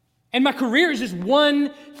 And my career is just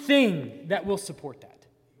one thing that will support that.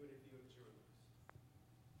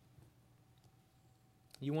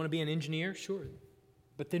 You want to be an engineer? Sure.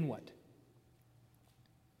 But then what?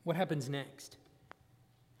 What happens next?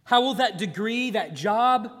 How will that degree, that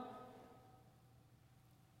job,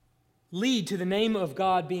 lead to the name of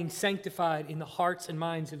God being sanctified in the hearts and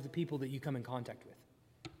minds of the people that you come in contact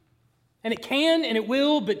with? And it can and it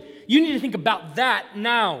will, but you need to think about that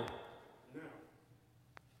now.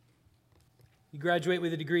 You graduate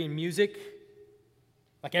with a degree in music.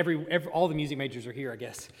 Like all the music majors are here, I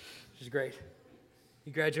guess, which is great.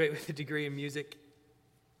 You graduate with a degree in music.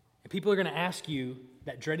 And people are going to ask you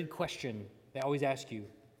that dreaded question they always ask you.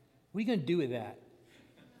 What are you going to do with that?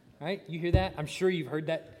 Right? You hear that? I'm sure you've heard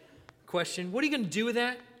that question. What are you going to do with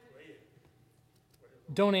that?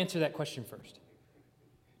 Don't answer that question first.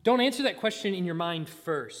 Don't answer that question in your mind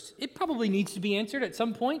first. It probably needs to be answered at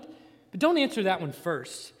some point, but don't answer that one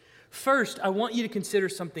first. First, I want you to consider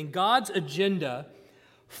something. God's agenda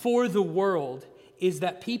for the world is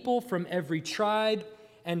that people from every tribe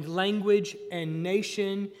and language and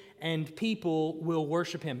nation and people will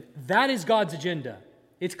worship Him. That is God's agenda.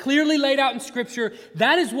 It's clearly laid out in Scripture.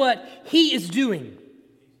 That is what He is doing.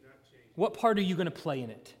 What part are you going to play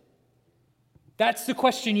in it? That's the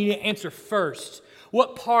question you need to answer first.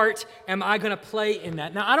 What part am I going to play in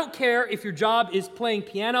that? Now, I don't care if your job is playing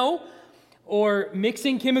piano or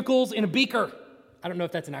mixing chemicals in a beaker. I don't know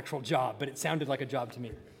if that's an actual job, but it sounded like a job to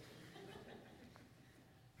me.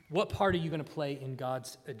 What part are you going to play in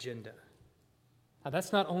God's agenda? Now,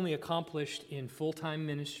 that's not only accomplished in full-time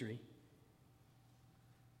ministry.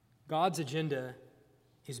 God's agenda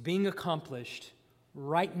is being accomplished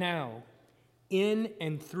right now in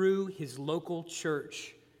and through His local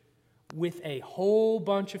church with a whole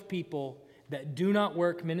bunch of people that do not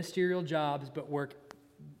work ministerial jobs but work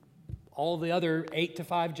all the other 8 to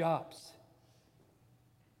 5 jobs.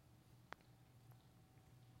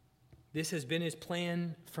 This has been His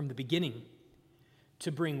plan from the beginning,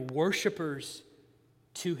 to bring worshipers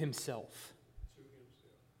to Himself.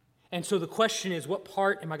 And so the question is, what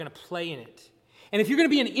part am I going to play in it? And if you're going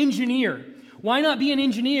to be an engineer, why not be an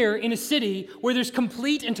engineer in a city where there's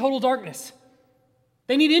complete and total darkness?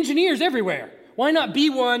 They need engineers everywhere. Why not be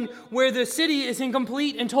one where the city is in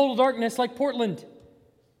complete and total darkness like Portland?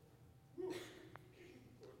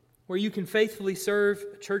 Where you can faithfully serve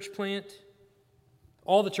a church plant.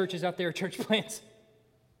 All the churches out there are church plants.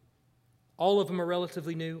 All of them are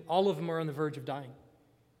relatively new. All of them are on the verge of dying.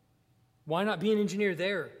 Why not be an engineer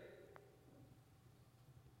there?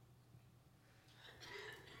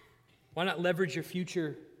 Why not leverage your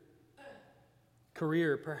future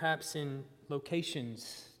career perhaps in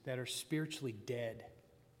locations that are spiritually dead?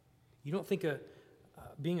 You don't think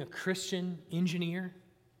being a Christian engineer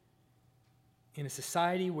in a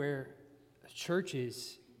society where a church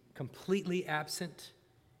is completely absent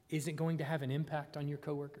isn't going to have an impact on your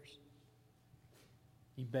coworkers?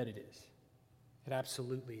 You bet it is. It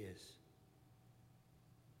absolutely is.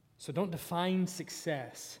 So don't define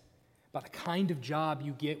success by the kind of job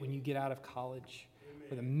you get when you get out of college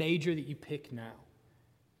or the major that you pick now.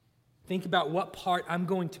 Think about what part I'm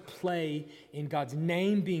going to play in God's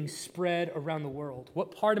name being spread around the world.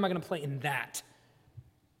 What part am I going to play in that?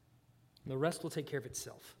 And the rest will take care of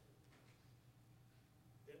itself.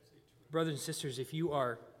 Brothers and sisters, if you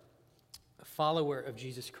are a follower of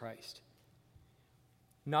Jesus Christ,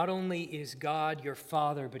 not only is God your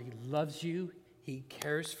Father, but He loves you, He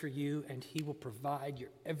cares for you, and He will provide your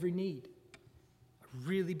every need. I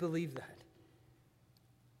really believe that.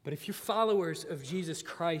 But if you're followers of Jesus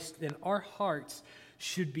Christ, then our hearts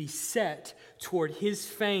should be set toward His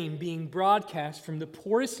fame being broadcast from the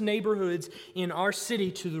poorest neighborhoods in our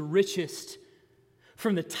city to the richest,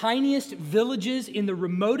 from the tiniest villages in the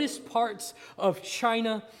remotest parts of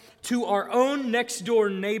China to our own next-door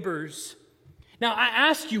neighbors. Now, I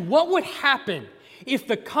ask you, what would happen if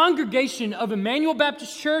the congregation of Emmanuel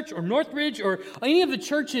Baptist Church or Northridge or any of the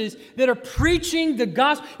churches that are preaching the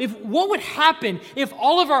gospel, what would happen if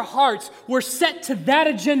all of our hearts were set to that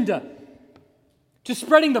agenda, to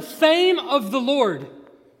spreading the fame of the Lord?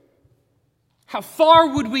 How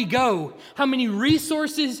far would we go? How many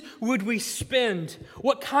resources would we spend?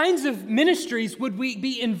 What kinds of ministries would we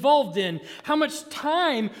be involved in? How much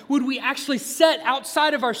time would we actually set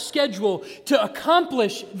outside of our schedule to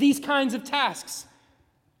accomplish these kinds of tasks?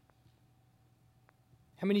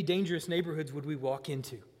 How many dangerous neighborhoods would we walk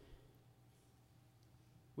into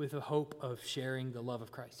with the hope of sharing the love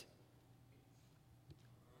of Christ?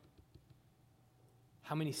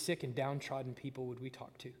 how many sick and downtrodden people would we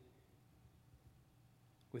talk to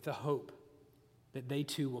with the hope that they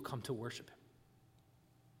too will come to worship him?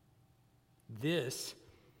 This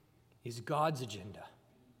is God's agenda.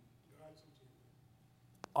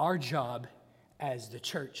 Our job as the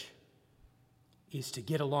church is to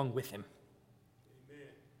get along with him. Amen.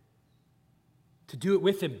 To do it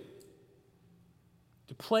with him.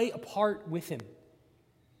 To play a part with him.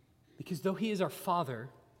 Because though he is our Father,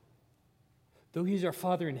 though he is our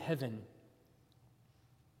Father in heaven,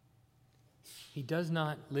 he does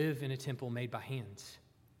not live in a temple made by hands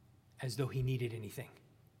as though he needed anything.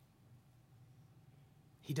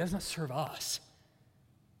 He does not serve us.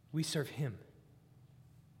 We serve him.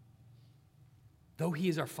 Though he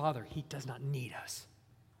is our Father, he does not need us.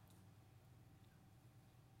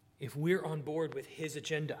 If we're on board with his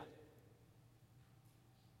agenda,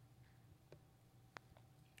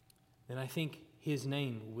 then I think his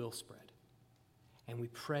name will spread. And we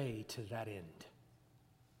pray to that end.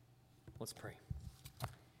 Let's pray.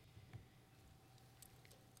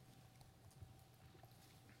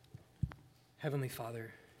 Heavenly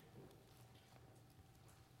Father,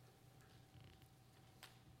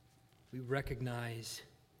 we recognize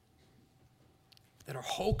that our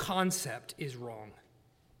whole concept is wrong.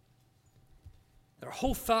 That our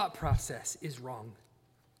whole thought process is wrong.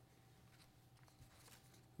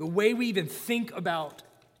 The way we even think about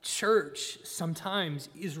church sometimes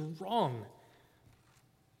is wrong.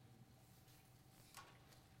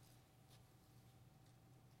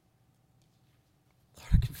 Lord,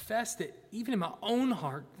 I confess that even in my own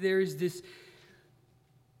heart, there is this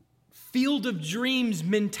field of dreams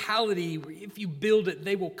mentality where if you build it,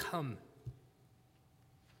 they will come.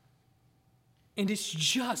 And it's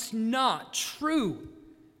just not true.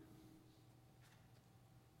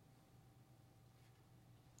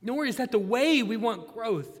 Nor is that the way we want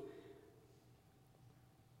growth.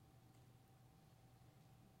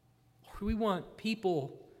 We want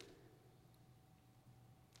people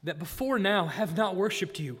that before now have not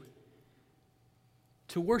worshiped you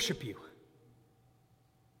to worship you.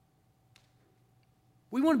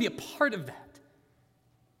 We want to be a part of that.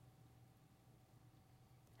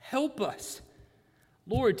 Help us,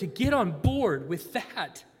 Lord, to get on board with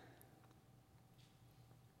that.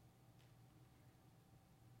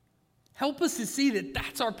 Help us to see that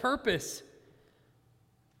that's our purpose.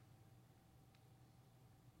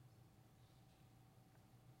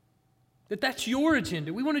 That that's your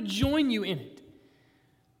agenda. We want to join you in it.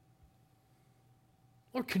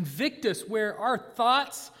 Lord, convict us where our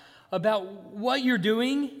thoughts about what you're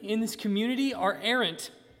doing in this community are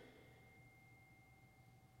errant.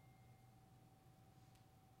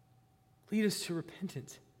 Lead us to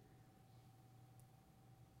repentance,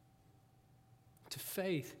 to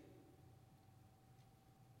faith,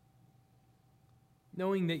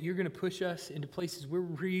 knowing that you're going to push us into places we're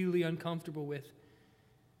really uncomfortable with,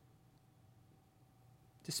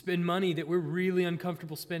 to spend money that we're really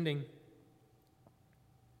uncomfortable spending,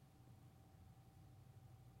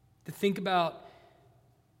 to think about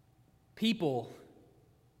people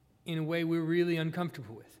in a way we're really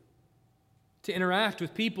uncomfortable with, to interact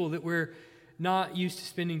with people that we're not used to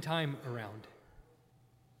spending time around.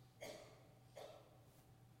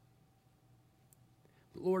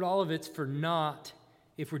 But Lord, all of it's for naught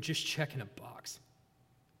if we're just checking a box.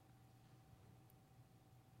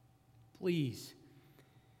 Please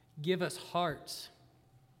give us hearts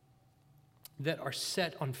that are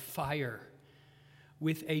set on fire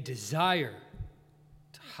with a desire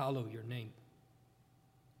to hallow your name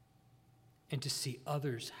and to see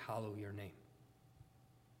others hallow your name.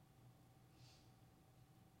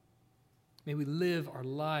 May we live our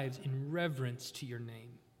lives in reverence to your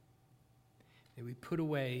name. May we put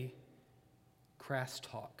away crass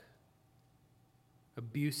talk,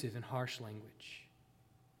 abusive and harsh language.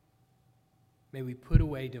 May we put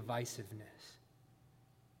away divisiveness.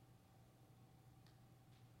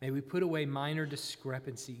 May we put away minor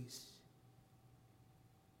discrepancies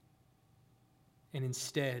and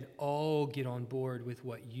instead all get on board with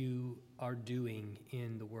what you are doing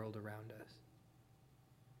in the world around us.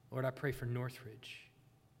 Lord, I pray for Northridge.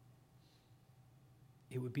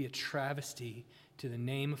 It would be a travesty to the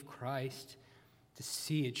name of Christ to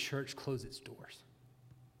see a church close its doors.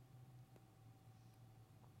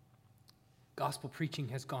 Gospel preaching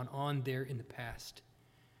has gone on there in the past,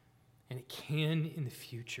 and it can in the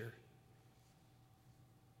future.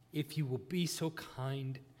 If you will be so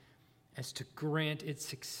kind as to grant its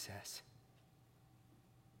success,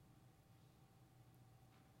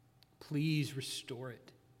 please restore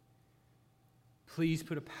it. Please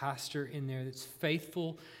put a pastor in there that's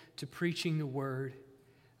faithful to preaching the word,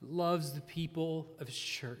 loves the people of his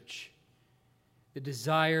church, that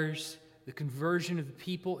desires the conversion of the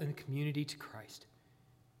people in the community to Christ.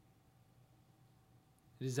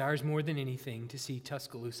 It desires more than anything to see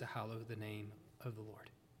Tuscaloosa hallow the name of the Lord.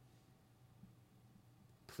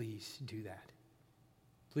 Please do that.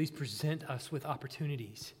 Please present us with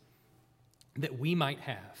opportunities that we might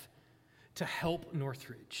have to help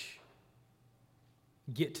Northridge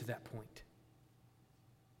get to that point.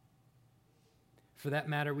 For that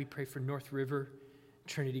matter, we pray for North River,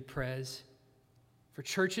 Trinity Pres, for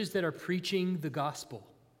churches that are preaching the gospel.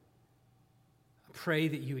 I pray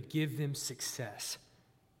that you would give them success,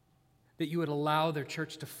 that you would allow their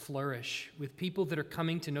church to flourish with people that are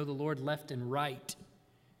coming to know the Lord left and right,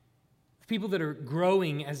 with people that are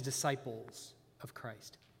growing as disciples of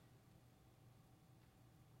Christ.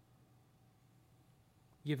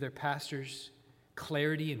 Give their pastors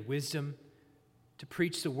clarity and wisdom to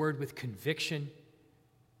preach the word with conviction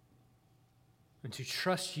and to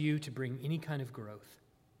trust you to bring any kind of growth.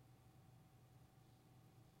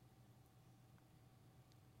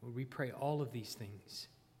 Lord, we pray all of these things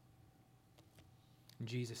in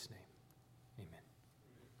Jesus' name.